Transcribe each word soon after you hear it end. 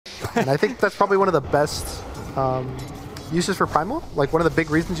And I think that's probably one of the best uses for Primal. Like, one of the big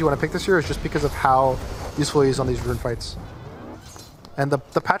reasons you want to pick this year is just because of how useful he is on these rune fights. And the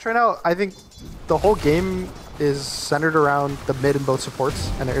patch right now, I think the whole game is centered around the mid and both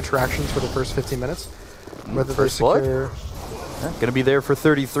supports and their interactions for the first 15 minutes. Whether they're secure... Yeah, gonna be there for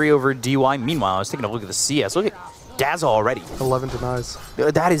 33 over DY. Meanwhile, I was taking a look at the CS. Look at DACHA already. 11 denies.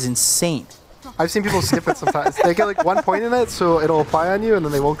 That is insane. I've seen people skip it sometimes. They get like 1 point in it, so it'll apply on you, and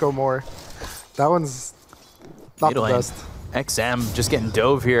then they won't go more. That one's not the best. XM just getting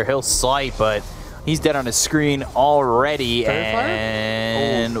dove here. He'll slight, but he's dead on his screen already.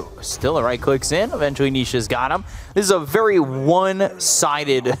 And still a right clicks in. Eventually, Nisha's got him. This is a very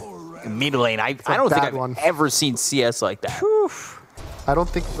one-sided mid lane. I don't think I've ever seen CS like that. Whew. I don't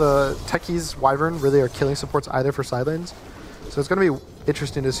think the techies Wyvern really are killing supports either for side lanes. So it's going to be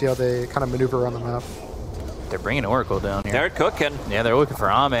interesting to see how they kind of maneuver around the map. They're bringing Oracle down here. They're cooking. Yeah, they're looking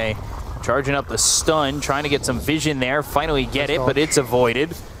for Ame. Charging up the stun, trying to get some vision there. Finally get it, but it's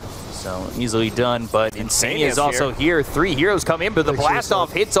avoided. So easily done, but iNSaNiA is also here. 3 heroes come in, but the blast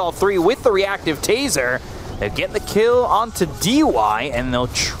off hits all 3 with the reactive taser. They're getting the kill onto DY, and they'll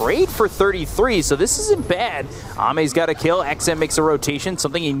trade for 33, so this isn't bad. Ame's got a kill. XM makes a rotation,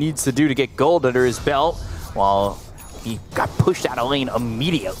 something he needs to do to get gold under his belt, while he got pushed out of lane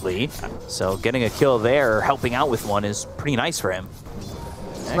immediately. So getting a kill there, helping out with one, is pretty nice for him.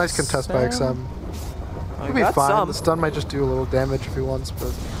 It's a nice contest by XM. He'll be fine. The stun might just do a little damage if he wants,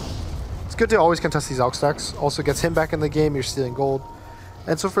 but it's good to always contest these AUG stacks. Also gets him back in the game, you're stealing gold.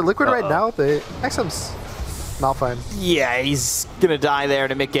 And so for Liquid right now, XM's not fine. Yeah, he's gonna die there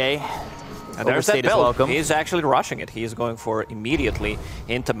to miCKe. And there's that build. He's actually rushing it. He's going for immediately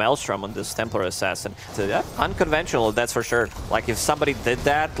into Maelstrom on this Templar Assassin. So yeah, unconventional, that's for sure. Like if somebody did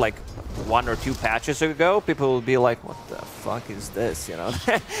that like 1 or 2 patches ago, people would be like, what the fuck is this, you know?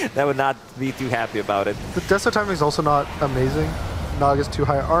 That would not be too happy about it. The Deso timing is also not amazing. Nog is too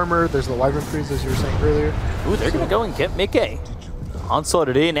high armor. There's the Wyvern freeze, as you were saying earlier. Ooh, they're gonna go and get miCKe.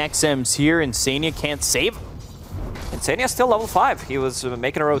 Onslaughted in, XM's here, iNSaNiA can't save him. iNSaNiA's still level 5. He was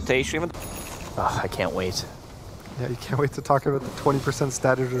making a rotation. Oh, I can't wait. Yeah, you can't wait to talk about the 20%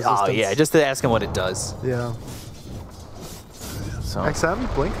 status resistance. Oh yeah, just to ask him what it does. Yeah. So.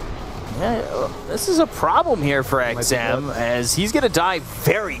 XM, blink. Yeah, this is a problem here for XM, as he's gonna die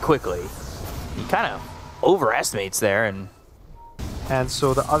very quickly. He kind of overestimates there, and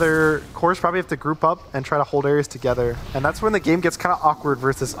so the other cores probably have to group up and try to hold areas together, and that's when the game gets kind of awkward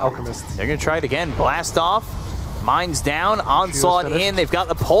versus Alchemist. They're gonna try it again. Blast off. Mine's down, onslaught in, they've got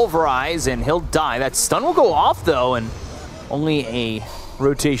the pulverize, and he'll die. That stun will go off, though, and only a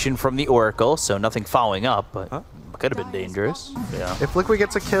rotation from the Oracle, so nothing following up, but could have been dangerous. Yeah. If Liquid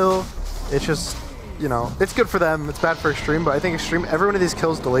gets a kill, it's just, you know, it's good for them. It's bad for Xtreme, but I think Xtreme, every one of these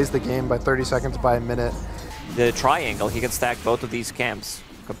kills delays the game by 30 seconds, by a minute. The triangle, he can stack both of these camps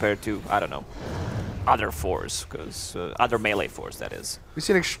compared to, I don't know, other fours, because other melee fours, that is. We've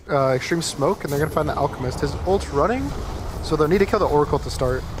seen Xtreme smoke, and they're going to find the Alchemist. His ult's running, so they'll need to kill the Oracle to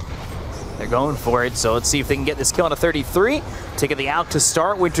start. They're going for it, so let's see if they can get this kill on a 33. Taking the out to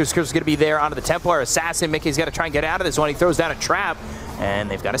start. Winter's Curse is going to be there onto the Templar Assassin. miCKe's got to try and get out of this one. He throws down a trap, and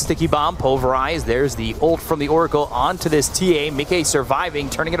they've got a sticky bomb pulverized. There's the ult from the Oracle onto this TA. miCKe surviving,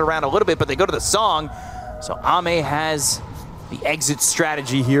 turning it around a little bit, but they go to the song. So Ame has the exit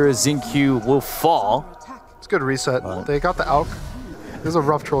strategy here as XinQ will fall. It's a good reset. They got the Alk. This is a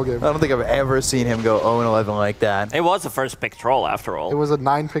rough troll game. I don't think I've ever seen him go 0-11 like that. It was the first pick troll, after all. It was a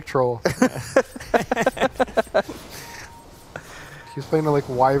 9-pick troll. He was playing like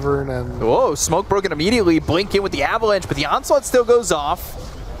Wyvern and... Whoa, smoke broken immediately. Blink in with the Avalanche, but the onslaught still goes off.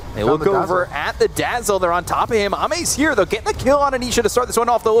 They look over at the Dazzle. They're on top of him. Ame's here. They'll get the kill on Nisha to start this one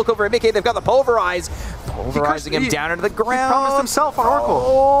off. They'll look over at miCKe. They've got the Pulverize. Pulverizing him down into the ground. He promised himself on Oracle.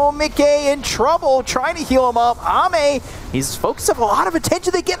 Oh, miCKe in trouble. Trying to heal him up. Ame, he's focused up a lot of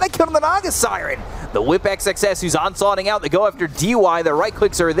attention. They get that kill on the Naga Siren. The Whip XXS, who's onslaughting out. They go after DY. The right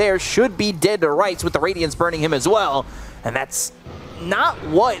clicks are there. Should be dead to rights with the Radiance burning him as well. And that's not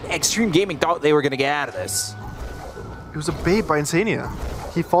what Xtreme Gaming thought they were going to get out of this. It was a bait by iNSaNiA.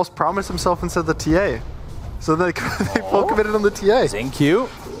 He false promised himself instead of the TA. So they full committed on the TA. XinQ.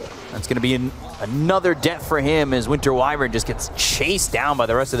 That's going to be another death for him as Winter Wyvern just gets chased down by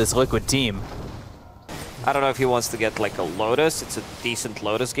the rest of this Liquid team. I don't know if he wants to get like a Lotus. It's a decent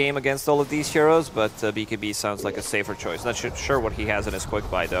Lotus game against all of these heroes, but BKB sounds like a safer choice. Not sure what he has in his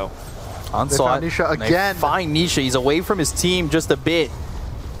quick buy though. Onslaught. They found Nisha again. They find Nisha. He's away from his team just a bit.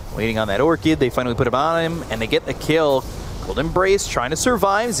 Waiting on that Orchid. They finally put him on him, and they get the kill. Cold Embrace trying to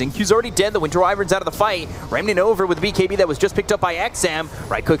survive. XinQ's already dead. The Winter Wyvern's out of the fight. Remnant over with the BKB that was just picked up by XM.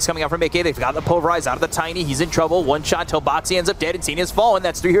 Right click's coming out from miCKe. They've got the Pulverize out of the Tiny. He's in trouble. One shot till Boxi ends up dead. iNSaNiA's fallen.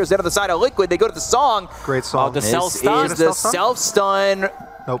 That's 3 heroes down to the side of Liquid. They go to the song. Great song. The self-stun. This is the self-stun.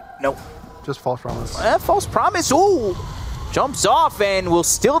 Nope. Nope. Just false promise. False promise. Ooh. Jumps off and will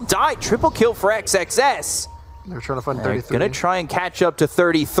still die. Triple kill for XXS. They're trying to find They're 33. going to try and catch up to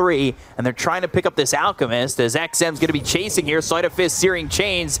 33, and they're trying to pick up this Alchemist as XM's going to be chasing here. Sleight of Fist, Searing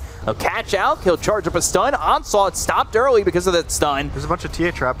Chains. He'll catch Alk. He'll charge up a stun. Onslaught stopped early because of that stun. There's a bunch of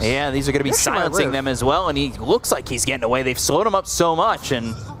TA traps. Yeah, these are going to be silencing them as well, and he looks like he's getting away. They've slowed him up so much,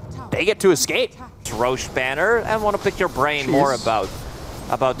 and they get to escape. It's Roche banner. I want to pick your brain more about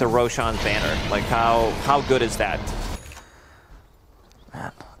the Roshan banner. Like, how good is that?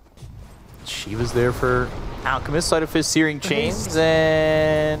 Man. She was there for Alchemist, Sleight of Fist, Searing Chains,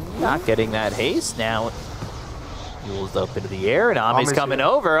 and not getting that haste. Now, Yule's up into the air, and Ame's coming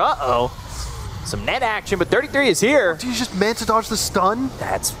over. Uh-oh. Some net action, but 33 is here. Did you just Manta dodge the stun?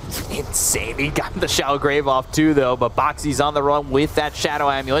 That's insane. He got the Shallow Grave off too, though, but Boxi's on the run with that Shadow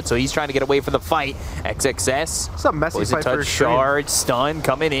Amulet, so he's trying to get away from the fight. XXS. It's a messy Poison fight Touch, for charge, stun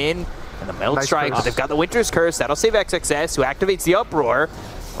coming in, and the Meld Strike, but they've got the Winter's Curse. That'll save XXS, who activates the Uproar.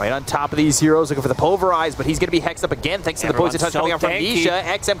 Right on top of these heroes, looking for the Pulverize, but he's going to be hexed up again thanks to the Poison Touch coming out from Nisha.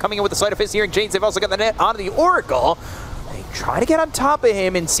 XM coming in with the Sleight of Fist here, and Chains. They've also got the net onto the Oracle. They try to get on top of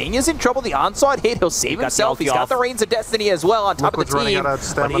him, and iNSaNiA's in trouble. The onslaught hit. He'll save himself. He's got the Reins of Destiny as well on top of the team,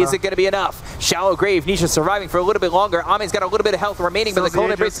 but is it going to be enough? Shallow Grave, Nisha surviving for a little bit longer. Ame's got a little bit of health remaining, but the Cold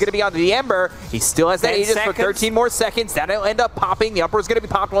Embrace is going to be on the Ember. He still has that Aegis for 13 more seconds. That'll end up popping. The Upper is going to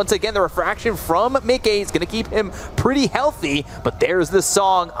be popped once again. The Refraction from miCKe is going to keep him pretty healthy, but there's the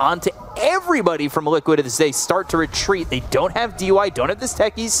song onto everybody from Liquid as they start to retreat. They don't have DY, don't have this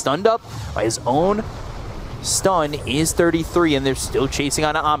tech. He's stunned up by his own stun. Is 33, and they're still chasing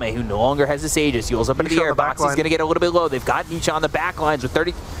on Ame, who no longer has this Aegis. Yule's up into the air. Boxi's going to get a little bit low. They've got Nisha on the back lines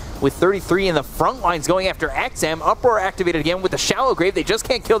with 33 in the front lines going after XM. Uproar activated again with the Shallow Grave. They just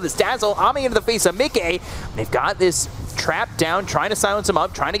can't kill this Dazzle. Ame into the face of miCKe. They've got this trap down, trying to silence him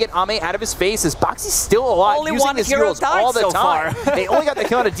up, trying to get Ame out of his face as Boxi's still alive, only using his heroes all the time. They only got the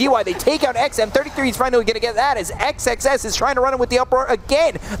kill on a DY. They take out XM. 33 is finally going to get that as XXS is trying to run him with the Uproar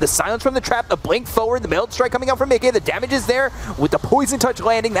again. The silence from the trap, the blink forward, the Meld Strike coming out from miCKe. The damage is there with the Poison Touch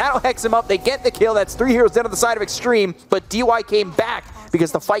landing. That'll hex him up. They get the kill. That's 3 heroes down on the side of Xtreme, but DY came back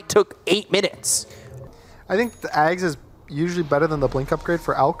because the fight took 8 minutes. I think the Ags is usually better than the Blink upgrade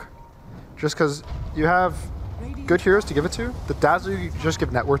for Alk, just because you have good heroes to give it to. The Dazzle you just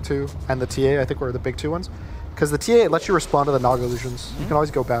give net worth to, and the TA I think were the big 2 ones. Because the TA lets you respond to the Naga illusions. You can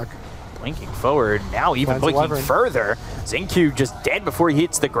always go back. Blinking forward, now even blinking further. XinQ just dead before he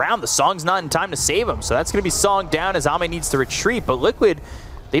hits the ground. The Song's not in time to save him, so that's going to be Song down as Ame needs to retreat. But Liquid,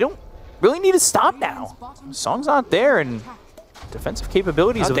 they don't really need to stop now. Song's not there, and defensive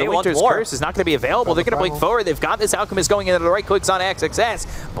capabilities of the Winter's Curse is not going to be available. They're going to blink forward. They've got this Alchemist going into the right clicks on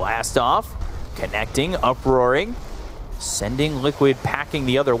XXS. Blast off, connecting, uproaring, sending Liquid packing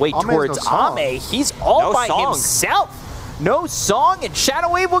the other way towards Ame. He's all by himself. No Song, and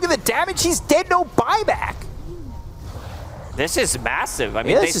Shadow Wave, look at the damage. He's dead, no buyback. This is massive. I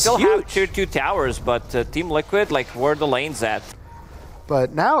mean, they still have tier 2 towers, but Team Liquid, like, where are the lanes at?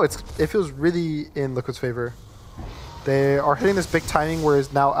 But now it feels really in Liquid's favor. They are hitting this big timing,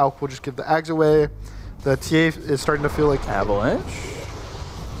 whereas now Alk will just give the Ags away. The TA is starting to feel like Avalanche.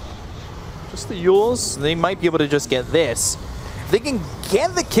 Just the Yules. They might be able to just get this. If they can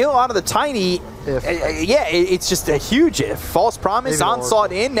get the kill out of the Tiny, yeah, it's just a huge if. False Promise,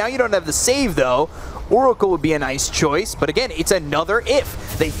 Onslaught in. Now you don't have the save, though. Oracle would be a nice choice, but again, it's another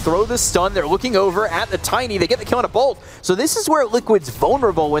if. They throw the stun, they're looking over at the Tiny, they get the kill on a Bolt. So this is where Liquid's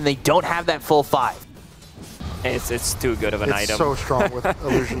vulnerable when they don't have that full 5. It's too good of an item. It's so strong with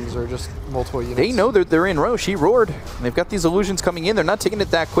illusions or just multiple units. They know they're in row. She roared. They've got these illusions coming in. They're not taking it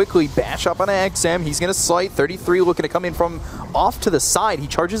that quickly. Bash up on an XM. He's going to slight. 33 looking to come in from off to the side. He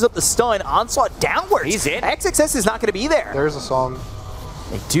charges up the stun. Onslaught downwards. He's in. XXS is not going to be there. There's a Song.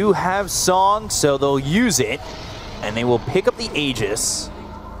 They do have Song, so they'll use it. And they will pick up the Aegis.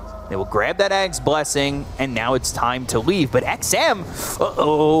 They will grab that Ag's Blessing. And now it's time to leave. But XM,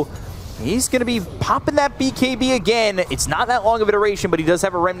 uh-oh. He's going to be popping that BKB again. It's not that long of a duration, but he does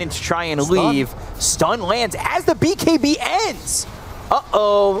have a Remnant to try and leave. Stun lands as the BKB ends.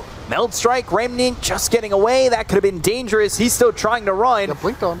 Uh-oh. Meld Strike, Remnant just getting away. That could have been dangerous. He's still trying to run. Got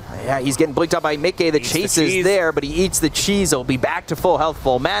blinked on. Yeah, he's getting blinked on by miCKe. The chase is there, but he eats the cheese. He'll be back to full health,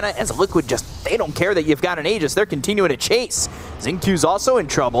 full mana. As Liquid just, they don't care that you've got an Aegis. They're continuing to chase. XinQ's also in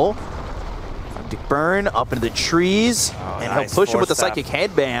trouble. Hectic Burn up into the trees, and nice. he'll push him with the Force Psychic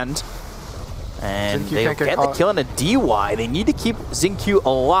Headband. And XinQ they'll can't get the kill on a DY. They need to keep XinQ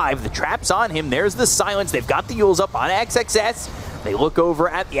alive. The trap's on him. There's the silence. They've got the Yules up on XXS. They look over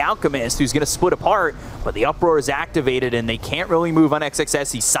at the Alchemist, who's going to split apart, but the Uproar is activated, and they can't really move on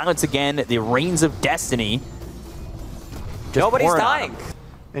XXS. He's silenced again. The Reigns of Destiny. Nobody's dying.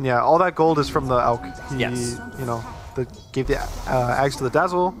 And yeah, all that gold is from the Alch. He, Yes. you know, gave the Ags to the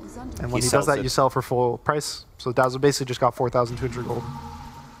Dazzle, and when he does that, you sell for full price. So Dazzle basically just got 4,200 gold.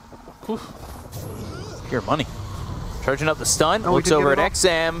 Pure money. Charging up the stun. Oh, looks over at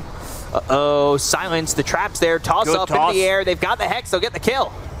XM. Uh-oh, silence. The trap's there. Toss Good up toss. in the air. They've got the Hex. They'll get the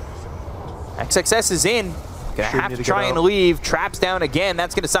kill. XXS is in. Gonna have to try and leave. Trap's down again.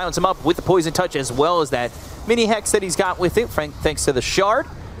 That's going to silence him up with the Poison Touch, as well as that mini Hex that he's got with it, thanks to the Shard.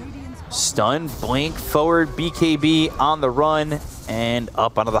 Stun, blink, forward, BKB on the run, and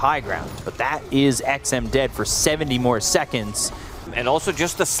up onto the high ground. But that is XM dead for 70 more seconds. And also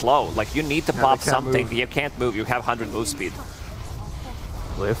just the slow. Like, you need to pop something. Move. You can't move. You have 100 move speed.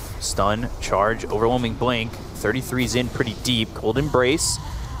 Whiff, stun, charge, overwhelming blink. 33's in pretty deep. Cold Embrace.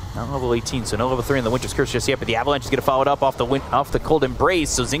 Not level 18, so no level 3 in the Winter's Curse just yet, but the Avalanche is going to follow it up off the Cold Embrace,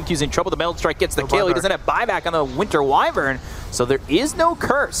 so XinQ's in trouble. The Metal Strike gets the kill. He doesn't have buyback on the Winter Wyvern, so there is no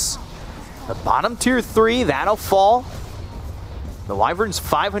curse. The bottom tier 3, that'll fall. The Wyvern's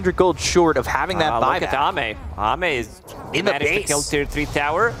 500 gold short of having that buyback. Look at Ame. Ame is in the managed base. to kill tier 3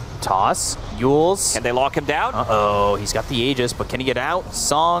 tower. Toss, Yules. Can they lock him down? Uh-oh, he's got the Aegis, but can he get out?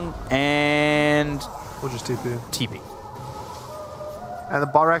 Song, and... We'll just TP. TP. And the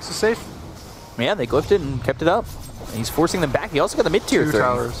Balrax is safe. Yeah, they glyphed it and kept it up. He's forcing them back. He also got the mid-tier 3.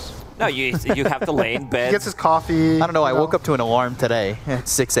 Towers. No, you have the lane bed. He gets his coffee. I don't know, I woke up to an alarm today at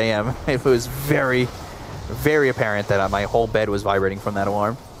 6 a.m. It was very, very apparent that my whole bed was vibrating from that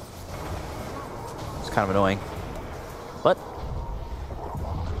alarm. It's kind of annoying. But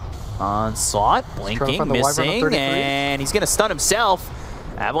Onslaught, blinking, missing, and he's going to stun himself.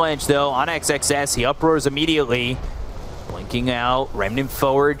 Avalanche, though, on XXS. He uproars immediately. Blinking out, Remnant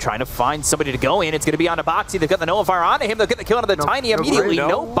forward, trying to find somebody to go in. It's going to be on a Boxi. They've got the Nullifier onto him. They'll get the kill onto the Tiny immediately.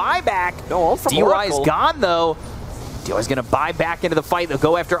 No buyback. No, DY's gone, though. DY's going to buy back into the fight. They'll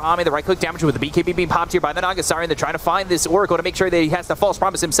go after Ame. The right-click damage with the BKB being popped here by the Nagasari. They're trying to find this Oracle to make sure that he has the false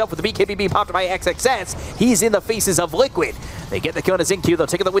promise himself with the BKB being popped by XXS. He's in the faces of Liquid. They get the kill on his XinQ. They'll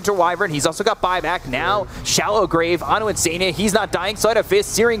take the Winter Wyvern. He's also got buyback. Now, Shallow Grave onto iNSaNiA. He's not dying. Sleight of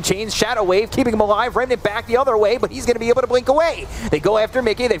Fist, Searing Chains, Shadow Wave, keeping him alive. Remnant back the other way, but he's going to be able to blink away. They go after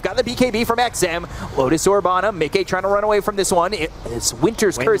miCKe. They've got the BKB from XM. Lotus Orb on him. miCKe trying to run away from this one. It's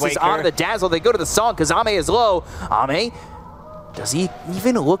Winter's Curse is onto the Dazzle. They go to the Song because Ame is low. Ame, does he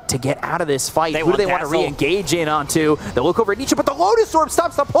even look to get out of this fight? Who do they want to re-engage in onto? They'll look over at Nisha, but the Lotus Orb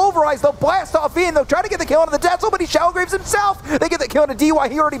stops the Pulverize. They'll blast off in. They'll try to get the kill onto the Dazzle, but he Shallow Graves himself. They get the kill onto DY.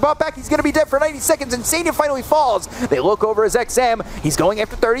 He already bought back. He's going to be dead for 90 seconds. iNSaNiA finally falls. They look over as XM. He's going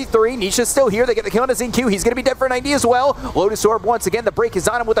after 33. Nisha's still here. They get the kill onto XinQ. He's going to be dead for 90 as well. Lotus Orb once again. The break is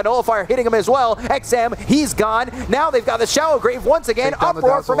on him with a Nullifier hitting him as well. XM, he's gone. Now they've got the Shallow Grave once again.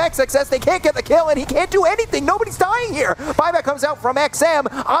 Uproar from XXS. They can't get the kill, and he can't do anything. Nobody's dying here. Buyback comes out from XM.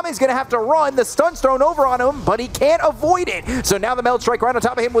 Ame's going to have to run. The stun's thrown over on him, but he can't avoid it. So now the Meld Strike right on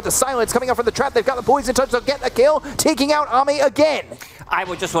top of him with the silence coming up from the trap. They've got the Poison Touch. They'll get the kill, taking out Ame again. I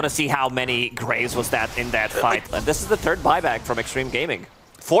would just want to see how many Graves was that in that fight. And this is the third buyback from Xtreme Gaming.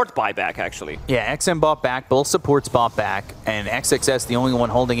 Fourth buyback, actually. Yeah, XM bought back. Both supports bought back. And XXS, the only one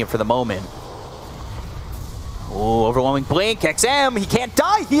holding it for the moment. Oh, overwhelming blink. XM, he can't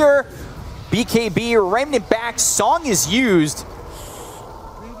die here. BKB, Remnant back. Song is used.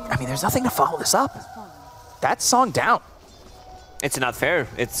 I mean, there's nothing to follow this up. That's Song down. It's not fair.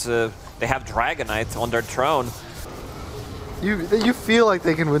 It's they have Dragonite on their throne. You feel like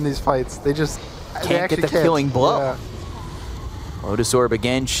they can win these fights. They just can't get the killing blow. Yeah. Lotus Orb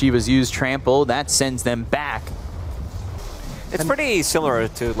again. Shiva's used Trample. That sends them back. It's pretty similar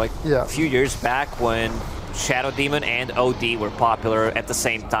to like a few years back when Shadow Demon and OD were popular at the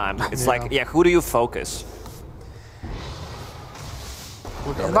same time. It's like, who do you focus?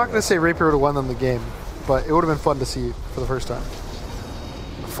 I'm not going to say Rapier would have won them the game, but it would have been fun to see for the first time.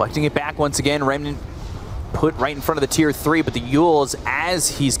 Reflecting it back once again, Remnant put right in front of the tier 3, but the Yules,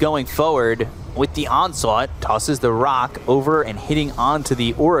 as he's going forward with the Onslaught, tosses the rock over and hitting onto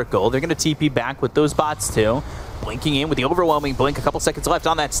the Oracle. They're going to TP back with those bots too. blinking in with the overwhelming blink. A couple seconds left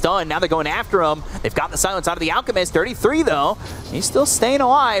on that stun. Now they're going after him. They've got the silence out of the Alchemist. 33 though. He's still staying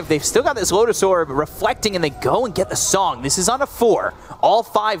alive. They've still got this Lotus Orb reflecting, and they go and get the song. This is on a 4. All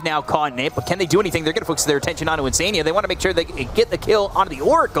 5 now caught in it, but can they do anything? They're going to focus their attention onto iNSaNiA. They want to make sure they get the kill onto the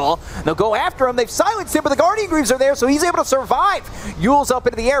Oracle. They'll go after him. They've silenced him, but the Guardian Greaves are there, so he's able to survive. Yule's up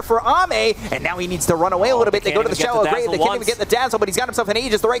into the air for Ame, and now he needs to run away a little bit. They go to the Shallow Grave. They can't even get the Dazzle, but he's got himself an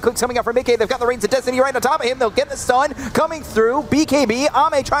Aegis. The right click's coming out from miCKe. They've got the Reigns of Destiny right on top of him. They'll get the stun coming through. BKB,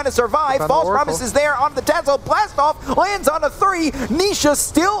 Ame trying to survive. False Promises there on the Dazzle. Blast off, lands on a 3. Nisha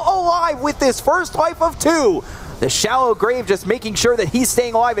still alive with this first life of 2. The Shallow Grave just making sure that he's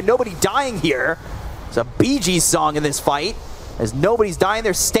staying alive and nobody dying here. It's a BG song in this fight. As nobody's dying,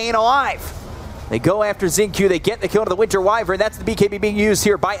 they're staying alive. They go after XinQ. They get the kill to the Winter Wyvern. That's the BKB being used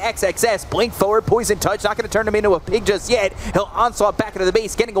here by XXS. Blink forward, Poison Touch. Not going to turn him into a pig just yet. He'll onslaught back into the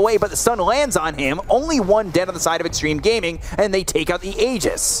base, getting away, but the stun lands on him. Only 1 dead on the side of Xtreme Gaming, and they take out the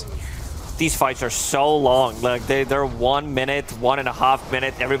Aegis. These fights are so long. Like they're 1 minute, 1.5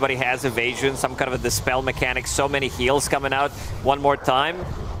 minutes. Everybody has evasion, some kind of a dispel mechanic. So many heals coming out. One more time.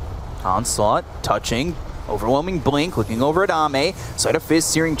 Onslaught, touching. Overwhelming blink, looking over at Ame. Sleight of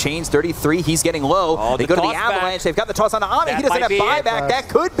Fist, Searing Chains, 33. He's getting low. Oh, they go to the Avalanche. Back. They've got the toss on Ame. He doesn't have buyback. That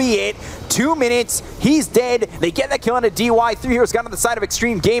could be it. 2 minutes. He's dead. They get that kill on a DY. 3 heroes got on the side of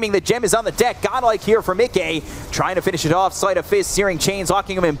Xtreme Gaming. The gem is on the deck. Godlike here for miCKe. Trying to finish it off. Sleight of Fist, Searing Chains,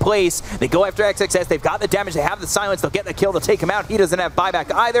 locking him in place. They go after XXS. They've got the damage. They have the silence. They'll get the kill. They'll take him out. He doesn't have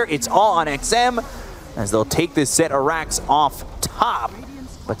buyback either. It's all on XM as they'll take this set of racks off top.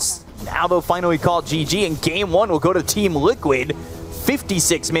 But now they'll finally call GG, and game 1 will go to Team Liquid.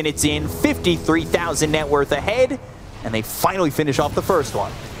 56 minutes in, 53,000 net worth ahead, and they finally finish off the first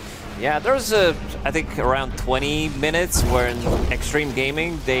one. Yeah, there was, I think, around 20 minutes where in Xtreme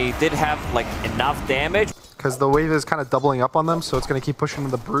Gaming, they did have like enough damage. Because the wave is kind of doubling up on them, so it's going to keep pushing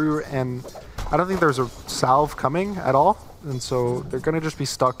the brew, and I don't think there's a salve coming at all, and so they're going to just be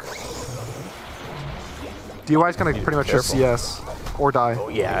stuck. DY is going to pretty much just CS. Or die. Oh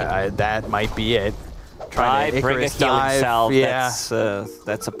yeah, that might be it. Try bring a healing salve. Yeah,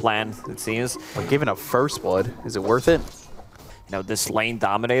 that's a plan. It seems. But giving a first blood, is it worth it? You know, this lane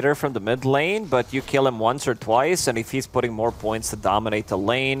dominator from the mid lane, but you kill him once or twice, and if he's putting more points to dominate the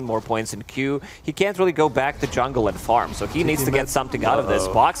lane, more points in queue, he can't really go back to jungle and farm. So he needs to get something out of this.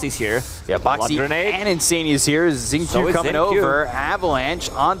 Boxi's here. Yeah, Boxi and iNSaNiA is here. XinQ coming over.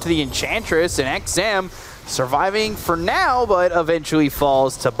 Avalanche onto the Enchantress, and XM surviving for now, but eventually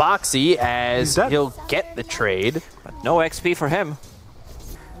falls to Boxi as he'll get the trade. But no XP for him.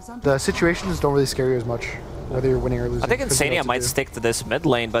 The situations don't really scare you as much, whether you're winning or losing. I think iNSaNiA might stick to this mid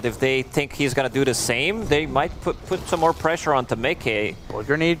lane, but if they think he's going to do the same, they might put some more pressure onto miCKe. Blood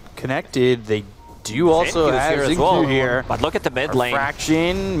Grenade connected. They do also have XinQ here. But look at the mid lane.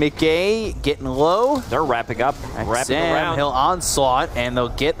 Fraction, miCKe getting low. They're wrapping up, wrapping around. He'll onslaught, and they'll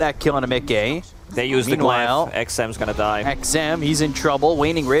get that kill on a miCKe. They use the glyph. XM's gonna die. XM, he's in trouble.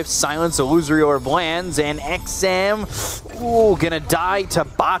 Waning Rift, Silence, Illusory Orb lands, and XM, gonna die to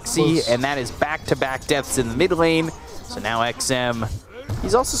Boxi, and that is back-to-back deaths in the mid lane. So now XM,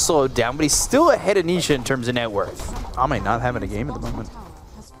 he's also slowed down, but he's still ahead of Nisha in terms of net worth. Ame not having a game at the moment.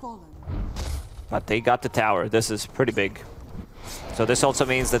 But they got the tower. This is pretty big. So this also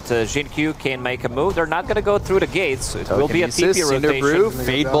means that XinQ can make a move. They're not gonna go through the gates. It will be a TP rotation.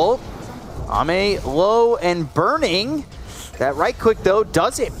 Fade Bolt. Ame low and burning. That right click though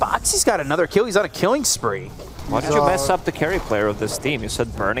does it. Boxi's got another kill. He's on a killing spree. Why did you mess up the carry player of this team? You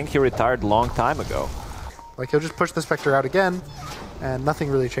said burning. He retired a long time ago. Like he'll just push the Spectre out again, and nothing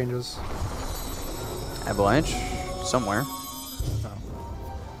really changes. Avalanche somewhere.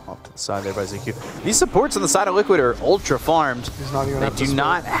 Off to the side there by XinQ. These supports on the side of Liquid are ultra farmed. They do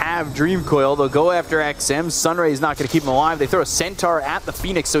not have Dream Coil. They'll go after XM. Sunray is not going to keep him alive. They throw a Centaur at the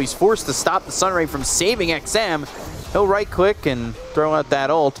Phoenix, so he's forced to stop the Sunray from saving XM. He'll right click and throw out that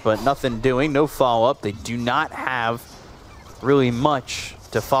ult, but nothing doing. No follow up. They do not have really much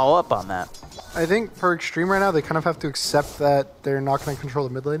to follow up on that. I think for Xtreme right now, they kind of have to accept that they're not going to control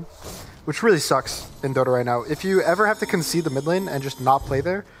the mid lane, which really sucks in Dota right now. If you ever have to concede the mid lane and just not play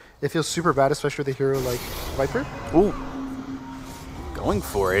there, it feels super bad, especially with a hero like Viper. Ooh. Going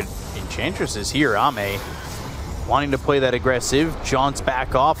for it. Enchantress is here. Ame wanting to play that aggressive. John's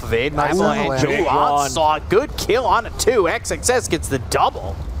back off of it. Nice onslaught. Good kill on a 2. XXS gets the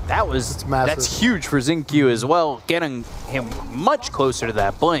double. That's huge for XinQ as well, getting him much closer to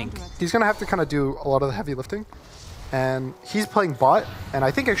that blink. He's going to have to kind of do a lot of the heavy lifting, and he's playing bot, and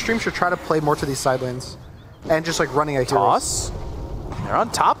I think Xtreme should try to play more to these side lanes and just like running a toss. They're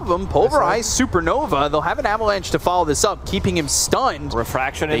on top of him. Pulverize, Supernova. They'll have an Avalanche to follow this up, keeping him stunned.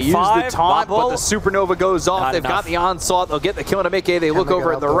 Refraction they in 5. They use the taunt, bubble. but the Supernova goes off. Not They've enough. got the onslaught. They'll get the kill on miCKe. They look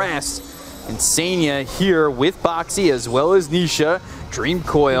over at the rest. iNSaNiA here with Boxi as well as Nisha. Dream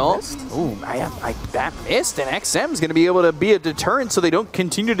Coil. Ooh, that missed, and XM's going to be able to be a deterrent so they don't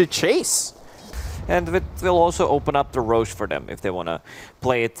continue to chase. And it will also open up the Roche for them if they want to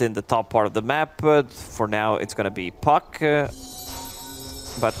play it in the top part of the map. But for now, it's going to be Puck. But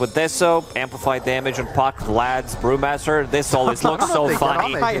with Deso, amplified damage on Puck, Vlad's Brewmaster, this always looks so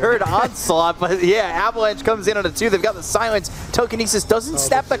funny. I heard Onslaught, but yeah, Avalanche comes in on a 2. They've got the silence. Telekinesis doesn't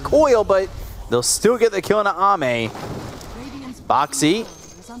snap the coil, but they'll still get the kill on Ame. Boxi.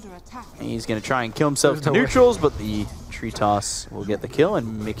 He's going to try and kill himself to neutrals, but the tree toss will get the kill,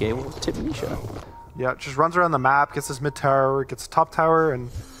 and miCKe will tip Nisha. Yeah, just runs around the map, gets this mid tower, gets top tower, and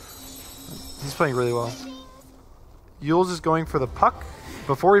he's playing really well. Yules is going for the Puck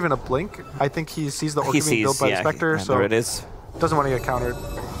before even a blink. I think he sees the Orchid being built by the Spectre, so there it is. Doesn't want to get countered.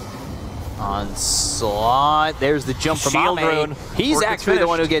 Onslaught. There's the jump from Shield Ame. rune. He's Orchid's actually the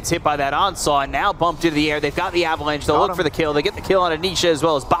one who finished. gets hit by that onslaught. Now bumped into the air. They've got the Avalanche. They'll look for the kill. They get the kill on Nisha as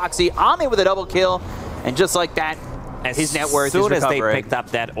well as Boxi. Ame with a double kill. And just like that, his net worth is recovering. As soon as they picked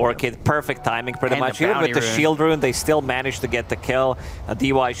up that Orchid, perfect timing pretty much. Even with the shield rune, they still managed to get the kill.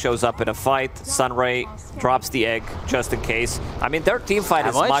 DY shows up in a fight. Sunray drops the egg just in case. I mean, their team fight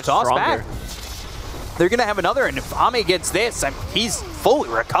is much stronger. Back. They're going to have another, and if Ame gets this, he's fully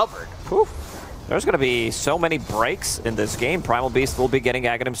recovered. Whew. There's going to be so many breaks in this game. Primal Beast will be getting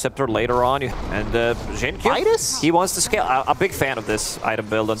Aghanim Scepter later on. And XinQ, he wants to scale. A big fan of this item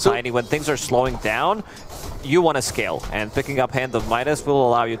build on Tiny. When things are slowing down, you want to scale. And picking up Hand of Midas will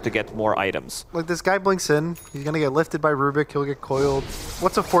allow you to get more items. Like, this guy blinks in. He's going to get lifted by Rubik. He'll get coiled.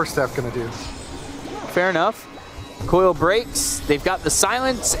 What's a Force Staff going to do? Fair enough. Coil breaks. They've got the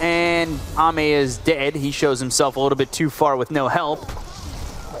silence, and Ame is dead. He shows himself a little bit too far with no help.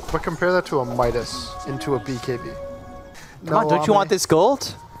 But compare that to a Midas into a BKB. Come on, don't you want this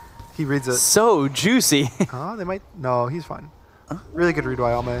gold? He reads it. So juicy. They might. No, he's fine. Really good read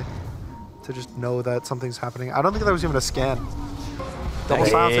by Ame to just know that something's happening. I don't think that was even a scan. Double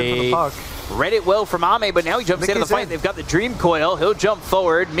silence in for the Puck. Read it well from Ame, but now he jumps into the fight. They've got the Dream Coil. He'll jump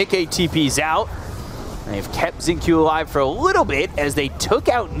forward. miCKe TP's out. They've kept XinQ alive for a little bit as they took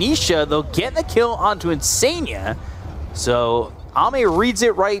out Nisha. They'll get the kill onto iNSaNiA. So Ame reads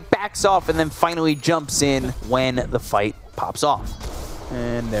it right, backs off, and then finally jumps in when the fight pops off.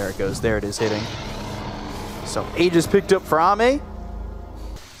 And there it goes. There it is hitting. So Aegis picked up for Ame.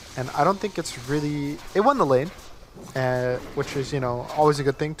 And I don't think it's really... It won the lane, which is, always a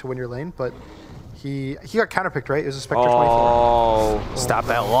good thing to win your lane, but he got counterpicked, right? It was a Spectre 24. Oh, stop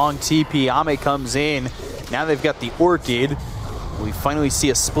that long TP. Ame comes in. Now they've got the Orchid. We finally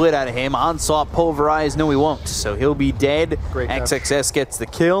see a split out of him. Onslaught pulverized. No, he won't. So he'll be dead. Great XXS gets the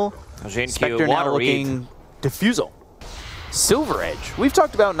kill. XinQ, Spectre now looking Diffusal. Silver Edge. We've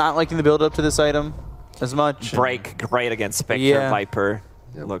talked about not liking the build up to this item as much. Break great against Spectre Viper.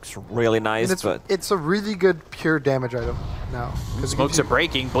 It looks really nice. It's a really good pure damage item now. Smokes are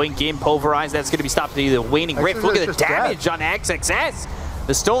breaking. Blink in, pulverize. That's going to be stopped to the Waning Rift. Look at the damage on XXS.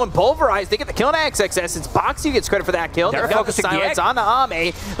 The stolen pulverize, they get the kill on XXS. It's Boxi who gets credit for that kill. They've got the silence on the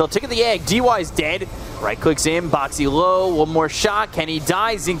Ame. They'll ticket the egg. DY's dead. Right clicks in, Boxi low. One more shot. Can he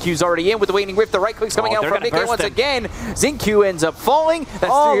die? XinQ's already in with the Waning Rift. The right click's coming out from miCKe once again. XinQ ends up falling.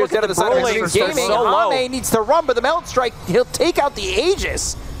 That's 3 years down to the side of Xtreme Gaming. Ame needs to run, but the Melt Strike, he'll take out the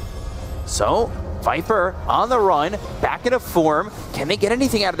Aegis. So Viper on the run, back into form. Can they get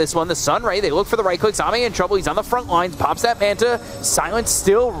anything out of this one? The Sunray, they look for the right clicks. Ame in trouble. He's on the front lines. Pops that Manta. Silence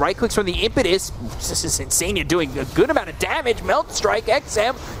still. Right clicks from the Impetus. This is iNSaNiA doing a good amount of damage. Melt Strike,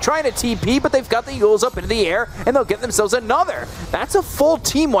 XM trying to TP, but they've got the Yules up into the air, and they'll get themselves another. That's a full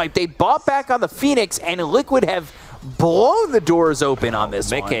team wipe. They bought back on the Phoenix, and Liquid have blown the doors open on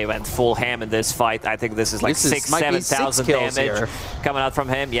this one. miCKe went full ham in this fight. I think this is like 6,000-7,000 damage coming out from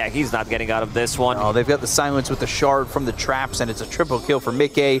him. Yeah, he's not getting out of this one. Oh, they've got the silence with the shard from the traps, and it's a triple kill for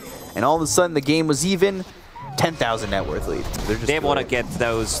miCKe. And all of a sudden, the game was even. 10,000 net worth lead. They want to get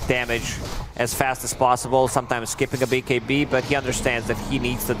those damage as fast as possible, sometimes skipping a BKB, but he understands that he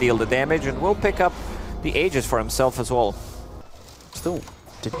needs to deal the damage and will pick up the Aegis for himself as well. Still,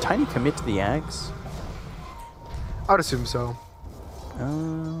 did Tiny commit to the Ags? I would assume so.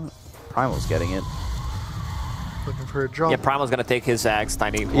 Primal's getting it. Looking for a jump. Yeah, Primal's going to take his Ags.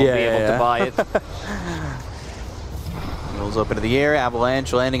 Tiny won't be able to buy it. Rolls up into the air.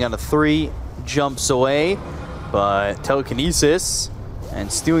 Avalanche landing on a 3. Jumps away. But Telekinesis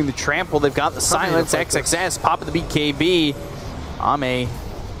and stealing the trample. They've got the silence. XXS popping the BKB. Ame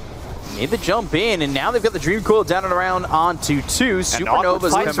made the jump in, and now they've got the Dream Coil down and around onto 2.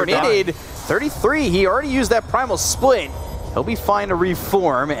 Supernova's converted. 33, he already used that Primal Split. He'll be fine to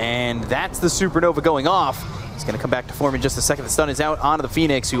reform, and that's the Supernova going off. He's going to come back to form in just a second. The stun is out onto the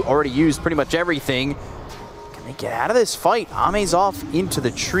Phoenix, who already used pretty much everything. Can they get out of this fight? Ame's off into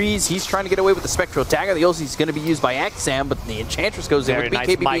the trees. He's trying to get away with the Spectral Dagger. The ulti is going to be used by XM, but the Enchantress goes in with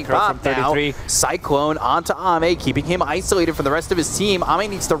BKB being popped now. Cyclone onto Ame, keeping him isolated from the rest of his team.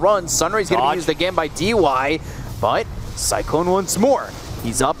 Ame needs to run. Sunray's going to be used again by DY, but Cyclone once more.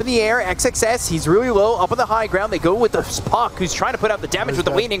 He's up in the air, XXS, he's really low, up on the high ground. They go with the Puck, who's trying to put out the damage with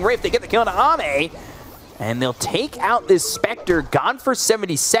the Waning Rift. They get the kill on Ame, and they'll take out this Spectre. Gone for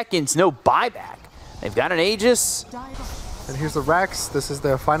 70 seconds, no buyback. They've got an Aegis. And here's the Rax. This is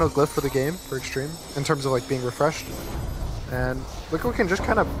the final glyph for the game for Xtreme, in terms of like being refreshed. And Liquid can just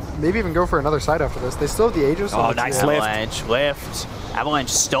kind of maybe even go for another side after this. They still have the Aegis. Oh, nice lift. Avalanche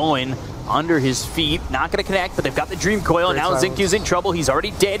stolen under his feet. Not going to connect, but they've got the Dream Coil. Great now silence. XinQ's in trouble. He's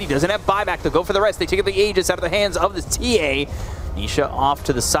already dead. He doesn't have buyback. They'll go for the rest. They take the Aegis out of the hands of the TA. Nisha off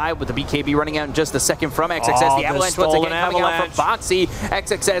to the side with the BKB running out in just a second from XXS. The Avalanche once again coming out from Boxi.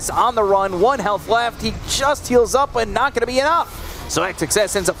 XXS on the run. 1 health left. He just heals up, but not going to be enough. So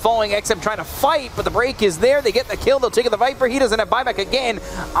XXS ends up falling. XM trying to fight, but the break is there. They get the kill. They'll take the Viper. He doesn't have buyback again.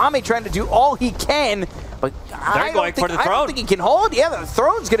 Ame trying to do all he can, but I don't think he can hold. Yeah, the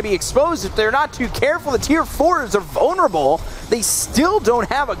throne's going to be exposed if they're not too careful. The tier 4s are vulnerable. They still don't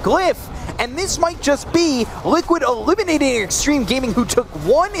have a glyph, and this might just be Liquid eliminating Xtreme Gaming, who took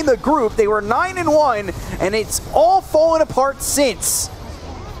 1 in the group. They were 9-1, and it's all fallen apart since.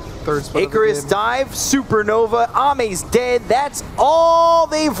 Icarus dive, Supernova, Ame's dead. That's all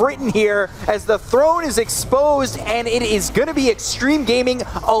they've written here, as the throne is exposed, and it is going to be Xtreme Gaming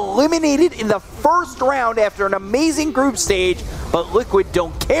eliminated in the first round after an amazing group stage. But Liquid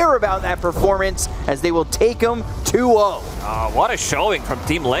don't care about that performance, as they will take them 2-0. What a showing from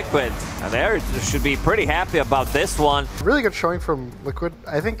Team Liquid. They should be pretty happy about this one. Really good showing from Liquid.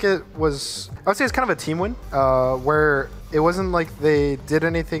 I think it was, I would say it's kind of a team win, where it wasn't like they did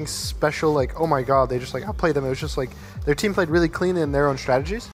anything special, like, oh my god, they just like outplayed them. It was just like their team played really clean in their own strategies.